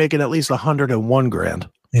 He's making at least $101,000.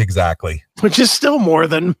 Exactly. Which is still more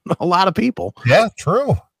than a lot of people. Yeah,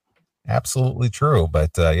 true. Absolutely true.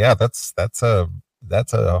 But that's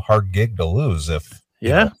a hard gig to lose if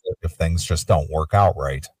Yeah. If things just don't work out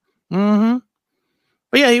right. Mm-hmm.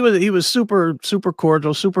 But yeah, he was super, super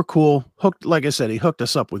cordial, super cool. Hooked, like I said, he hooked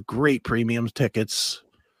us up with great premium tickets.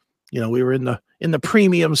 We were in the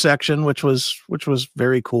premium section, which was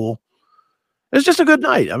very cool. It was just a good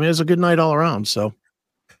night. I mean, it was a good night all around. So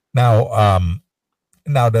now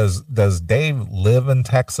does Dave live in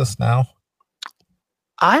Texas now?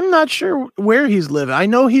 I'm not sure where he's living. I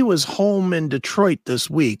know he was home in Detroit this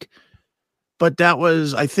week, but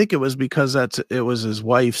I think it was because it was his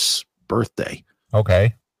wife's birthday.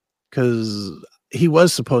 Okay. Because he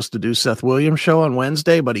was supposed to do Seth Williams' show on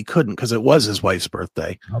Wednesday, but he couldn't because it was his wife's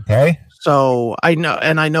birthday. Okay. So I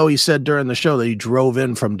know he said during the show that he drove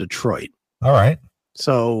in from Detroit. All right.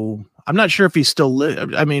 So I'm not sure if he still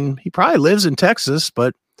lives. I mean, he probably lives in Texas,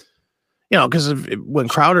 but because when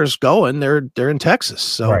Crowder's going, they're in Texas.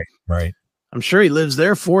 So right. I'm sure he lives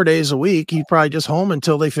there 4 days a week. He's probably just home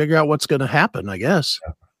until they figure out what's going to happen, I guess.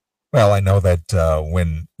 Yeah. Well, I know that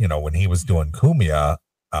when he was doing Cumia,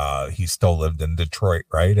 he still lived in Detroit,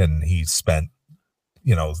 right? And he spent,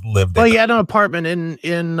 lived. Well, he had an apartment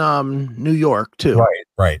in New York too.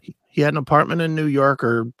 Right. He had an apartment in New York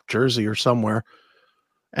or Jersey or somewhere,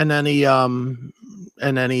 and then he had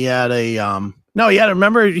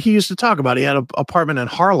remember he used to talk about he had an apartment in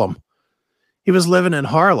Harlem. He was living in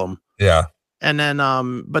Harlem. Yeah. And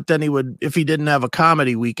then but then he would, if he didn't have a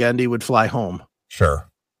comedy weekend, he would fly home. Sure.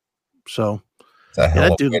 So it's a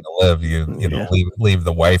hell of a way to live. You leave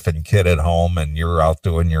the wife and kid at home, and you're out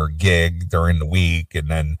doing your gig during the week, and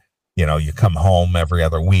then you come home every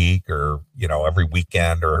other week or every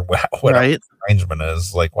weekend or whatever the arrangement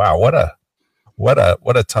is. Like, wow, what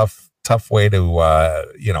a tough way to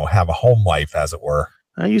have a home life, as it were.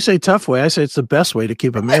 You say tough way, I say it's the best way to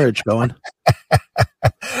keep a marriage going.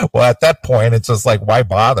 Well, at that point, it's just like, why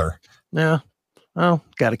bother? Yeah. Well,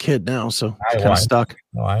 got a kid now, so kind of stuck.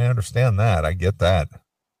 No, I understand that. I get that.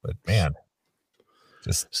 But man,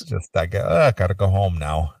 just I gotta go home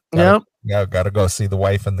now. Gotta go see the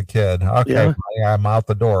wife and the kid. Okay, yeah. I'm out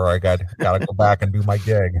the door. I gotta go back and do my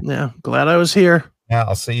gig. Yeah, glad I was here. Yeah,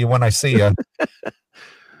 I'll see you when I see you.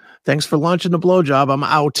 Thanks for lunch and the blowjob. I'm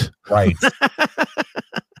out. Right.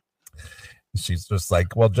 She's just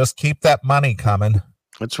like, well, just keep that money coming.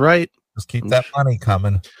 That's right. Just keep that money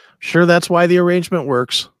coming. Sure, that's why the arrangement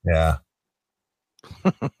works. Yeah.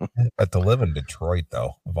 But to live in Detroit,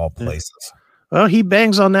 though, of all places. Well, he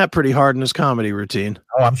bangs on that pretty hard in his comedy routine.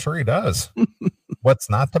 Oh, I'm sure he does.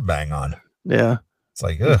 What's not to bang on? Yeah. It's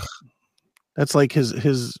like, ugh. That's like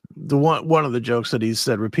one of the jokes that he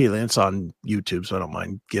said repeatedly. It's on YouTube, so I don't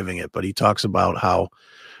mind giving it. But he talks about how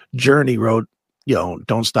Journey wrote,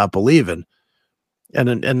 "Don't Stop Believing,"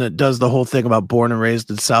 and it does the whole thing about born and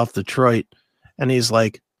raised in South Detroit. And he's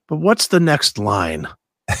like, "But what's the next line?"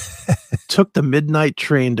 Took the midnight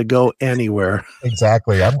train to go anywhere.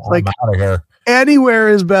 Exactly. I'm out of here. Anywhere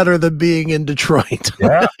is better than being in Detroit.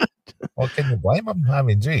 Yeah. Well, can you blame him? I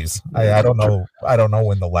mean, geez, I don't know. I don't know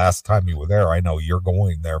when the last time you were there. I know you're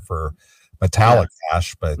going there for Metallic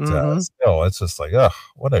Cash, but still, it's just like, ugh,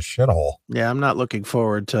 what a shithole. Yeah, I'm not looking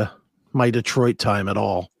forward to my Detroit time at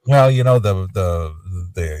all. Well, the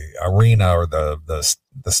arena or the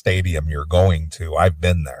stadium you're going to, I've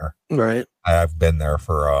been there. Right. I've been there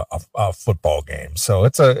for a football game, so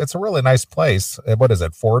it's a really nice place. What is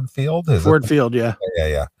it? Ford Field? Ford Field, yeah.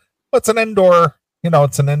 Yeah. It's an indoor.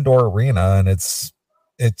 It's an indoor arena, and it's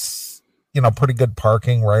pretty good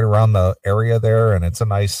parking right around the area there, and it's a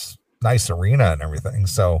nice arena and everything.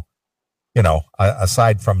 So,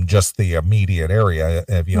 aside from just the immediate area,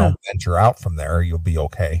 if you don't venture out from there, you'll be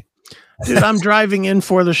okay. Dude, I'm driving in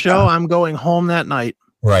for the show. I'm going home that night.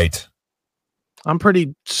 Right. I'm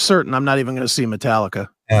pretty certain I'm not even going to see Metallica.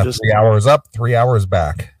 Yeah, 3 hours up, 3 hours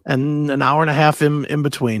back. And an hour and a half in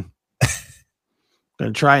between.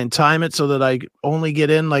 Going to try and time it so that I only get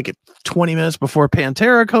in like 20 minutes before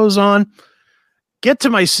Pantera goes on. Get to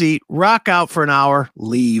my seat, rock out for an hour,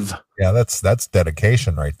 leave. Yeah, that's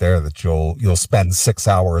dedication right there. That you'll spend 6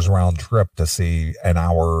 hours round trip to see an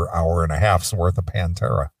hour and a half's worth of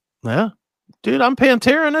Pantera. Yeah, dude, I'm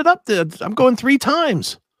Panteraing it up. I'm going 3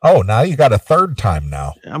 times. Oh, now you got a third time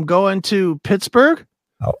now. I'm going to Pittsburgh.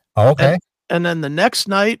 Oh, okay. And then the next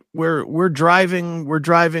night we're driving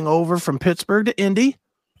over from Pittsburgh to Indy.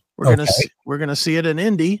 We're gonna see it in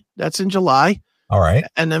Indy. That's in July. All right.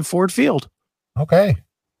 And then Ford Field. Okay.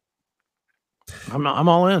 I'm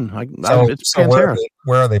all in. It's so where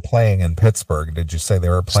are they playing in Pittsburgh? Did you say they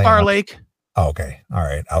were playing Star Lake? Oh, okay. All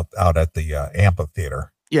right. Out at the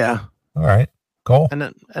amphitheater. Yeah. All right. Cool. And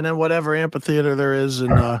then whatever amphitheater there is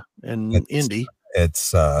in Indy.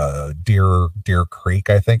 It's Deer Creek,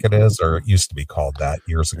 I think it is, or it used to be called that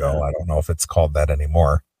years ago. Yeah. I don't know if it's called that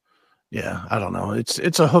anymore. Yeah, I don't know.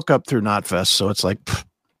 It's a hookup through Knotfest, so it's like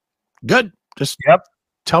good. Just Yep.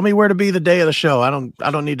 tell me where to be the day of the show. I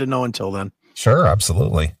don't need to know until then. Sure,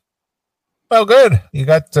 absolutely. Well, good. You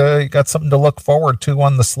got something to look forward to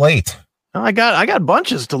on the slate. I got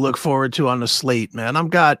bunches to look forward to on the slate, man. I've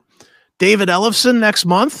got David Ellefson next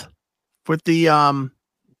month with the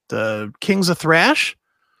Kings of Thrash.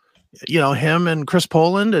 You know, him and Chris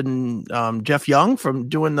Poland and Jeff Young from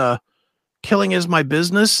doing the Killing Is My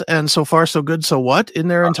Business and So Far So Good So What in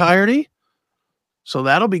their entirety. So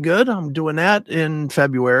that'll be good. I'm doing that in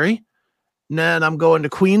February. And then I'm going to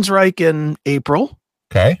Queensryche in April.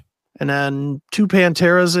 Okay. And then 2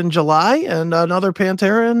 Panteras in July and another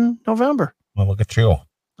Pantera in November. Well, look at you.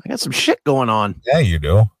 I got some shit going on. Yeah, you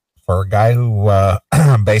do. For a guy who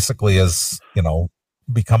basically has,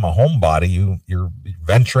 become a homebody, you're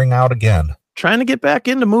venturing out again. Trying to get back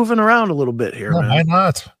into moving around a little bit here, Yeah, man. why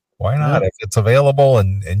not? Why not? Yeah. If it's available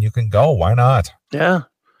and you can go, why not? Yeah.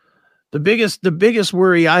 The biggest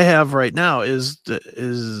worry I have right now is the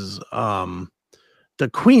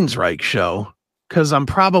Queensryche show, because I'm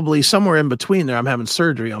probably somewhere in between there. I'm having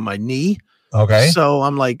surgery on my knee. Okay. So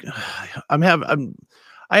I'm like, I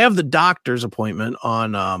have the doctor's appointment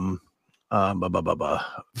on March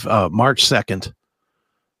 2nd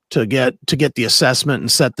to get the assessment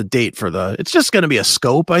and set the date for it's just going to be a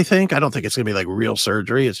scope. I think. I don't think it's going to be like real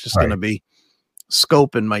surgery. It's just going to be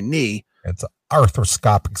scope in my knee. It's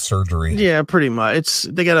arthroscopic surgery. Yeah, pretty much.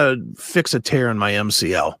 They got to fix a tear in my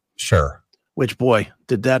MCL. Sure. Which, boy,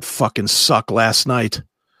 did that fucking suck last night.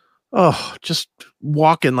 Oh, just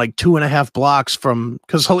walking like 2.5 blocks from,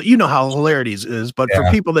 because you know how Hilarities is, but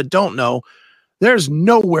for people that don't know, there's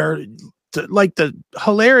nowhere like the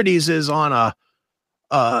Hilarities is on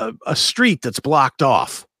a street that's blocked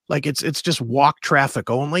off. Like it's just walk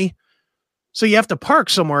traffic only. So you have to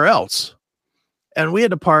park somewhere else. And we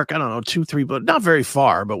had to park, I don't know, 2-3, but not very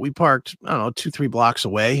far, but we parked, I don't know, 2-3 blocks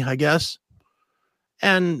away, I guess.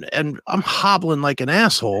 And I'm hobbling like an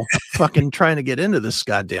asshole, fucking trying to get into this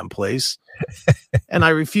goddamn place. And I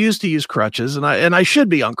refuse to use crutches, and I should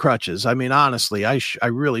be on crutches. I mean, honestly, I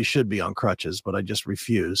really should be on crutches, but I just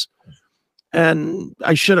refuse. And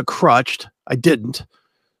I should have crutched. I didn't.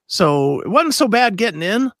 So it wasn't so bad getting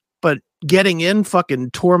in, but getting in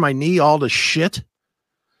fucking tore my knee all to shit.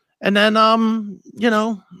 And then,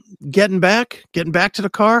 getting back to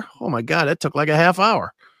the car. Oh my God, it took like a half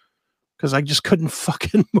hour because I just couldn't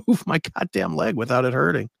fucking move my goddamn leg without it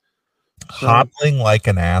hurting. So, hobbling like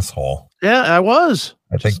an asshole. Yeah, I was.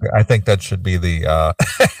 I think that should be the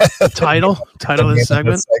title of the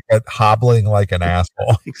segment. Hobbling like an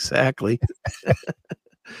asshole. Exactly.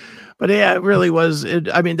 But yeah, it really was.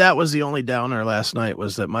 I mean, that was the only downer last night,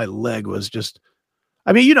 was that my leg was just.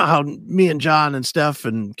 I mean, you know how me and John and Steph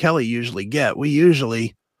and Kelly usually get. We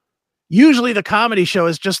usually the comedy show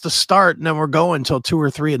is just the start, and then we're going until 2 or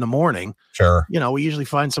 3 in the morning. Sure. We usually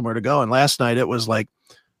find somewhere to go. And last night it was like,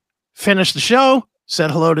 finish the show, said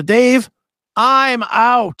hello to Dave. I'm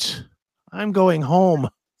out. I'm going home.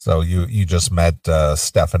 So you just met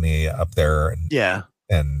Stephanie up there.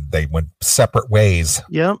 And they went separate ways.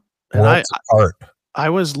 Yep. Worlds apart. I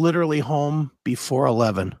was literally home before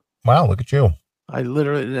 11. Wow, look at you.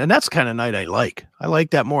 And that's the kind of night I like. I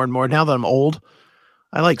like that more and more. Now that I'm old,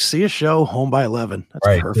 I like see a show home by 11. That's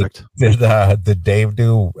right. Perfect. Did Dave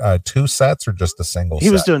do 2 sets or just a single set?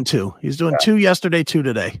 He was doing 2. He's doing 2 yesterday, 2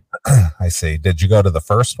 today. I see. Did you go to the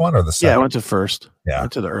first one or the second? Yeah, I went to first. Yeah. I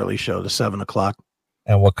went to the early show, the 7 o'clock.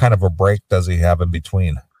 And what kind of a break does he have in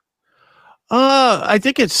between? I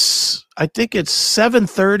think it's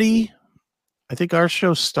 7:30. I think our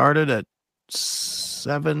show started at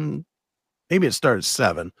 7. Maybe it started at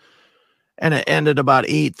 7 and it ended about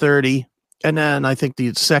 8:30. And then I think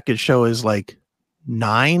the second show is like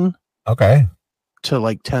 9. Okay. To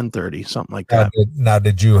like 10:30, something like that. Now,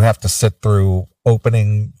 did you have to sit through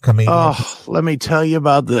opening comedians? Oh, let me tell you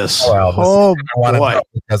about this. Boy.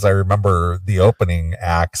 Because I remember the opening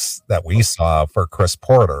acts that we saw for Chris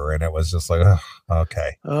Porter, and it was just like,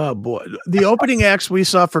 okay. Oh boy. The opening acts we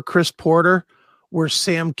saw for Chris Porter were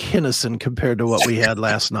Sam Kinison compared to what we had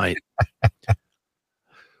last night.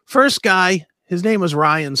 First guy, his name was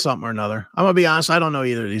Ryan something or another. I'm gonna be honest, I don't know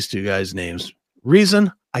either of these 2 guys' names.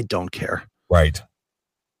 Reason, I don't care. Right.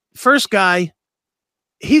 First guy,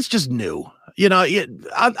 he's just new.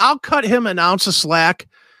 I'll cut him an ounce of slack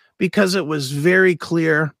because it was very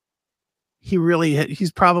clear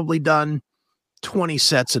he's probably done 20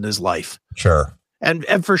 sets in his life. Sure.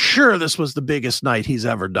 And for sure, this was the biggest night he's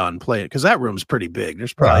ever done playing, because that room's pretty big.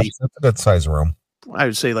 There's probably it's a good size room. I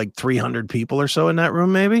would say like 300 people or so in that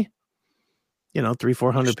room, maybe,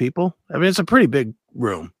 300-400 people. I mean, it's a pretty big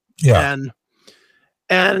room. Yeah.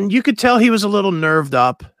 And you could tell he was a little nerved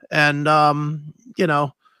up, and,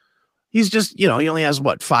 he's just, he only has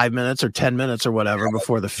 5 minutes or 10 minutes or whatever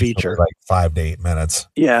before the feature. Like 5 to 8 minutes.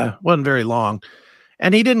 Yeah. Wasn't very long.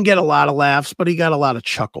 And he didn't get a lot of laughs, but he got a lot of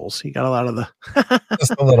chuckles. He got a lot of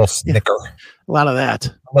just a little snicker. A lot of that.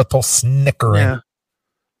 A little snickering. Yeah.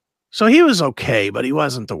 So he was okay, but he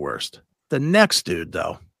wasn't the worst. The next dude,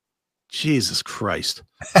 though, Jesus Christ.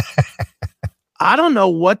 I don't know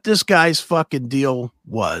what this guy's fucking deal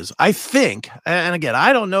was. I think, and again,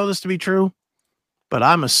 I don't know this to be true, but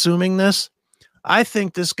I'm assuming this. I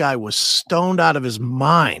think this guy was stoned out of his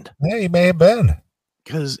mind. Yeah, he may have been.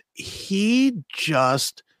 Because he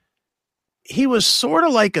was sort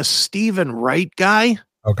of like a Stephen Wright guy.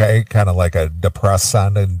 Okay, kind of like a depressed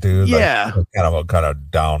sounding dude. Yeah. Like kind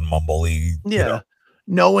of down mumbly. Yeah.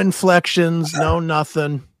 No inflections, no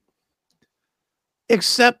nothing.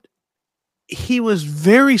 Except he was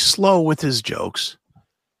very slow with his jokes.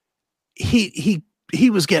 He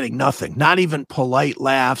was getting nothing, not even polite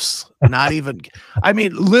laughs, not even, I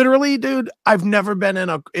mean, literally, dude, I've never been in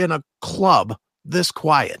a club this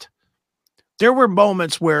quiet. There were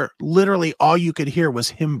moments where literally all you could hear was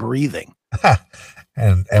him breathing.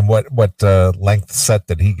 And what length set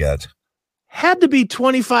did he get? Had to be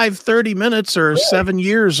 25-30 minutes or 7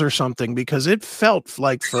 years or something, because it felt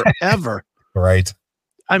like forever. Right.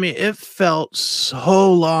 I mean, it felt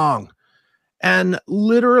so long, and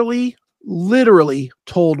literally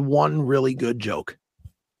told one really good joke.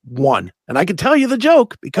 One. And I can tell you the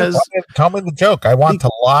joke because tell me the joke. I want to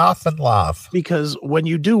laugh and laugh. Because when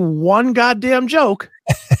you do one goddamn joke,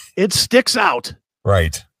 it sticks out.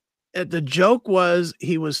 Right. The joke was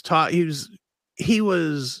he was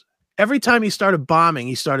every time he started bombing,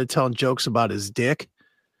 he started telling jokes about his dick.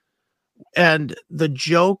 And the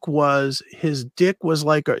joke was his dick was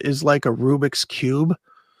like a Rubik's cube.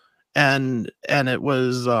 And it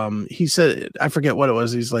was he said, I forget what it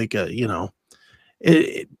was. He's like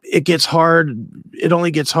it gets hard. It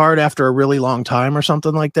only gets hard after a really long time or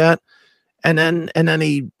something like that. And then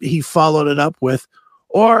he followed it up with,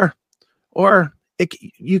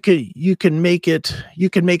 you can make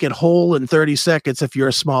it whole in 30 seconds if you're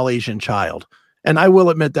a small Asian child. And I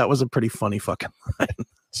will admit that was a pretty funny fucking line.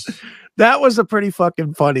 That was a pretty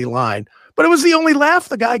fucking funny line, but it was the only laugh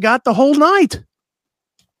the guy got the whole night.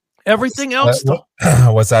 Everything else.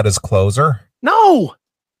 Was that his closer? No.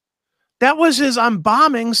 That was his, I'm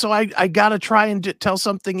bombing, so I got to try and tell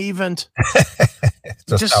something even,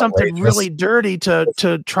 just something really dirty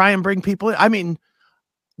to try and bring people in. I mean,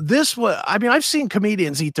 I've seen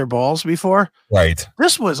comedians eat their balls before. Right.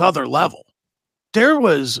 This was other level. There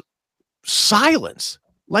was silence.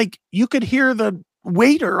 Like you could hear the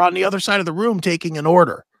waiter on the other side of the room taking an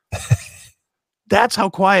order. That's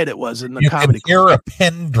how quiet it was in the comedy. You could hear a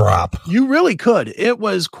pin drop. You really could. It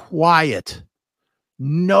was quiet.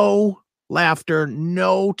 No laughter,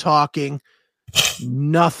 no talking,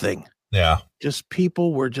 nothing. Yeah. Just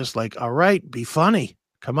people were just like, all right, be funny.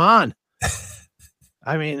 Come on.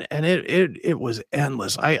 I mean, and it was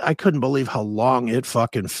endless. I couldn't believe how long it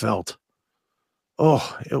fucking felt.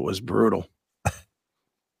 Oh, it was brutal.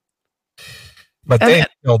 But Dave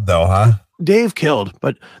killed though, huh? Dave killed.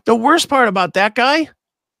 But the worst part about that guy,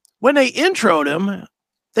 when they introed him,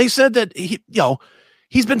 they said that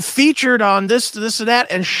he's been featured on this and that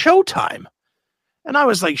and Showtime. And I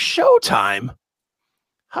was like, Showtime?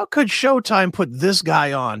 How could Showtime put this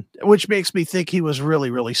guy on? Which makes me think he was really,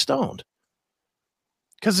 really stoned.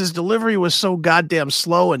 Because his delivery was so goddamn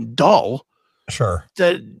slow and dull. Sure.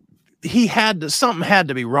 That something had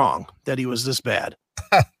to be wrong that he was this bad.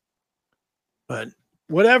 But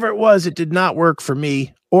whatever it was, it did not work for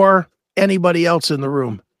me or anybody else in the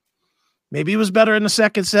room. Maybe he was better in the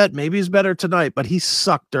second set. Maybe he's better tonight, but he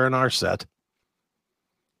sucked during our set.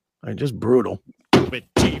 Just brutal. With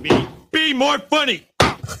TV, be more funny.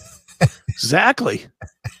 Exactly.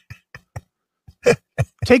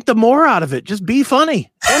 Take the more out of it. Just be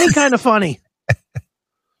funny. Any kind of funny.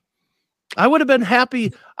 I would have been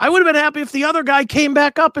happy. I would have been happy if the other guy came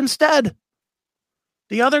back up instead.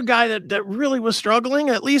 The other guy that really was struggling,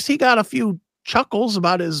 at least he got a few chuckles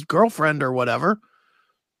about his girlfriend or whatever.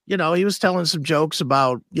 He was telling some jokes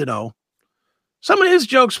about, some of his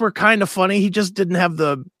jokes were kind of funny. He just didn't have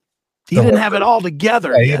didn't have it all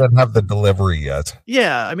together. Yeah, he didn't have the delivery yet.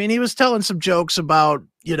 Yeah. I mean, he was telling some jokes about,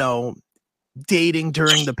 dating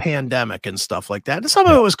during the pandemic and stuff like that. And some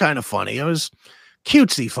of it was kind of funny. It was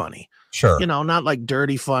cutesy funny. Sure. Not like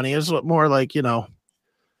dirty funny. It was more like,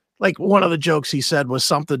 like one of the jokes he said was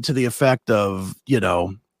something to the effect of,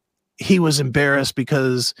 he was embarrassed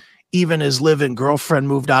because even his live-in girlfriend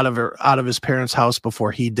moved out of his parents' house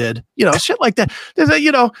before he did. Shit like that. There's a,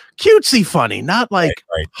 cutesy funny, not like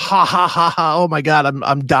right. Ha ha ha ha. Oh my God,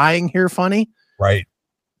 I'm dying here funny. Right.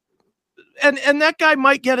 And that guy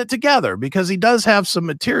might get it together because he does have some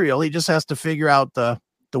material. He just has to figure out the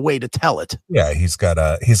way to tell it. Yeah, he's got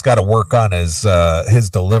to work on his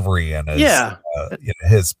delivery and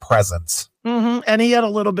his presence. Mm-hmm. And he had a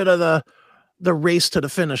little bit of the race to the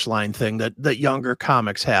finish line thing that younger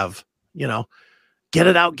comics have. Get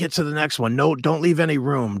it out, get to the next one. No, don't leave any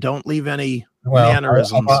room. Don't leave any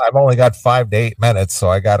mannerisms. I've only got 5 to 8 minutes, so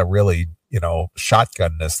I got to really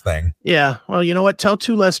shotgun this thing. Yeah. Well, you know what? Tell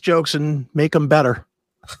 2 less jokes and make them better.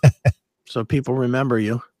 So people remember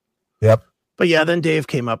you. Yep. But yeah, then Dave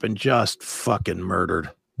came up and just fucking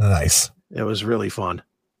murdered. Nice. It was really fun.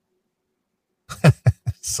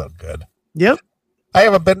 So good. Yep. I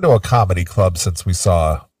haven't been to a comedy club since we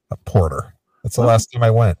saw a Porter. That's the last time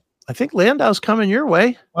I went. I think Landau's coming your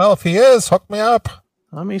way. Well, if he is, hook me up.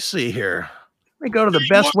 Let me see here. Let me go to the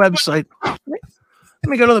best website. Let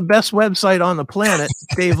me go to the best website on the planet,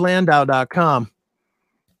 DaveLandau.com.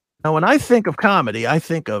 Now, when I think of comedy, I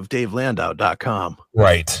think of DaveLandau.com.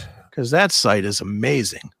 Right. Because that site is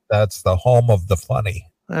amazing. That's the home of the funny.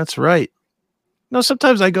 That's right. No,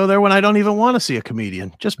 sometimes I go there when I don't even want to see a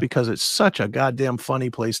comedian, just because it's such a goddamn funny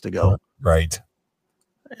place to go. Right.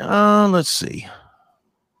 Let's see.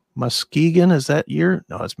 Muskegon, is that your?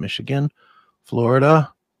 No, it's Michigan,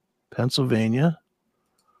 Florida, Pennsylvania.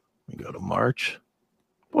 Let me go to March.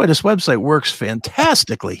 Boy, this website works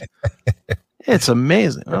fantastically. It's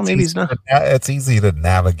amazing. Well, maybe he's not. It's easy to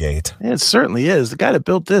navigate. It certainly is. The guy that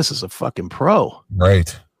built this is a fucking pro.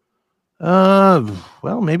 Right.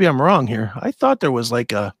 Well, maybe I'm wrong here. I thought there was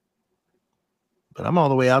but I'm all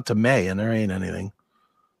the way out to May and there ain't anything.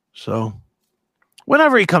 So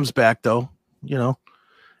whenever he comes back, though,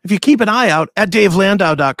 if you keep an eye out at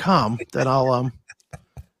DaveLandau.com, then I'll,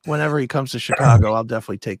 whenever he comes to Chicago, I'll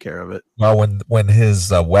definitely take care of it. Well, when his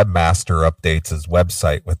webmaster updates his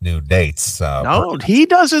website with new dates. No, he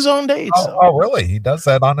does his own dates. Oh, really? He does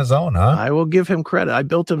that on his own, huh? I will give him credit. I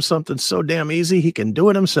built him something so damn easy, he can do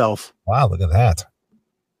it himself. Wow, look at that.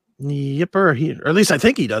 Yipper. Or at least I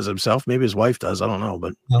think he does himself. Maybe his wife does. I don't know,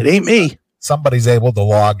 but it ain't me. Somebody's able to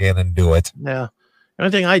log in and do it. Yeah. The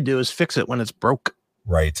only thing I do is fix it when it's broke.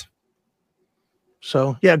 Right.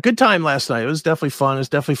 So, yeah, good time last night. It was definitely fun. It was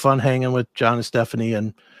definitely fun hanging with John and Stephanie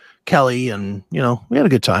and Kelly. And, we had a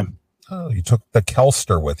good time. Oh, you took the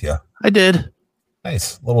Kelster with you. I did.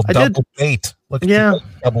 Nice. Little double date. Look at you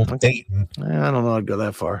double dating. I don't know I'd go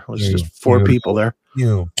that far. It was just 4 people there.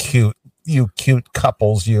 You cute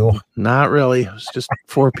couples, you. Not really. It was just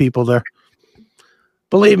 4 people there.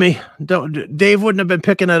 Believe me, Dave wouldn't have been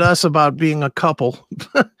picking at us about being a couple.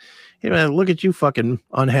 Look at you fucking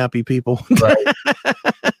unhappy people. Right.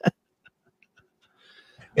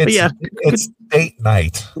 It's date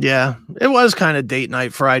night. Yeah, it was kind of date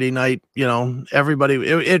night Friday night. Everybody,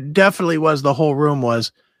 it definitely was. The whole room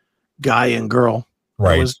was guy and girl.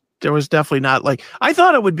 Right. There was definitely not I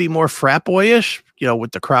thought it would be more frat boyish,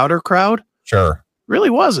 with the Crowder crowd. Sure. Really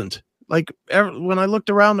wasn't. When I looked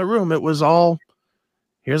around the room, it was all,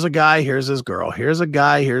 here's a guy, here's his girl. Here's a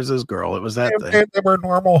guy, here's his girl. It was that thing. They were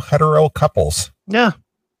normal hetero couples. Yeah.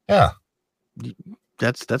 Yeah.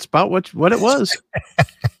 That's about what it was.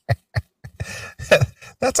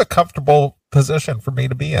 That's a comfortable position for me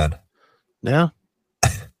to be in. Yeah.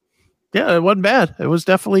 Yeah, it wasn't bad. It was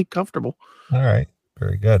definitely comfortable. All right.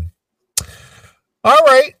 Very good. All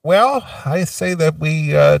right. Well, I say that we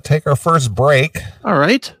take our first break. All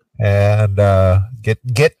right. And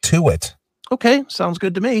get to it. Okay. Sounds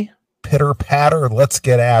good to me. Pitter patter. Let's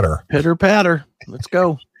get at her. Pitter patter. Let's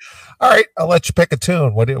go. All right. I'll let you pick a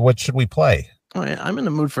tune. What should we play? Oh, yeah, I'm in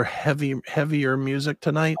the mood for heavier music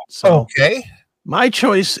tonight. So okay. My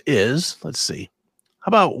choice is, let's see. How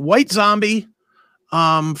about White Zombie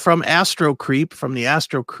from Astro Creep, from the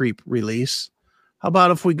Astro Creep release? How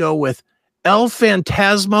about if we go with El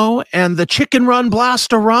Phantasmo and the Chicken Run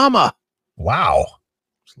Blastorama? Wow.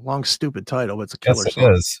 It's a long, stupid title, but it's a killer yes, song.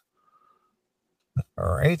 It is. All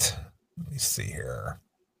right. Let me see here.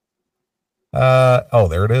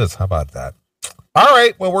 There it is. How about that? All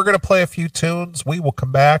right. Well, we're going to play a few tunes. We will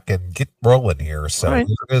come back and get rolling here. So right.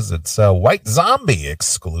 Here it is. It's White Zombie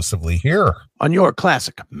exclusively here on your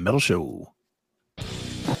Classic Metal Show.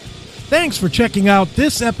 Thanks for checking out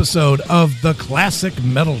this episode of The Classic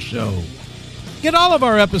Metal Show. Get all of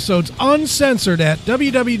our episodes uncensored at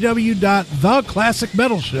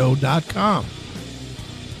www.theclassicmetalshow.com.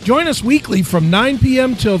 Join us weekly from 9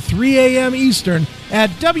 p.m. till 3 a.m. Eastern at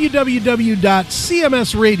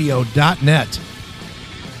www.cmsradio.net.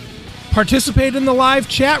 Participate in the live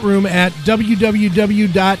chat room at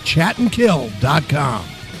www.chatandkill.com.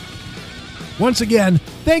 Once again,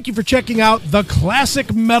 thank you for checking out The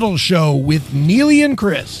Classic Metal Show with Neely and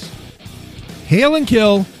Chris. Hail and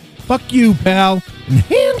kill, fuck you, pal, and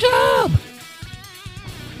hand job!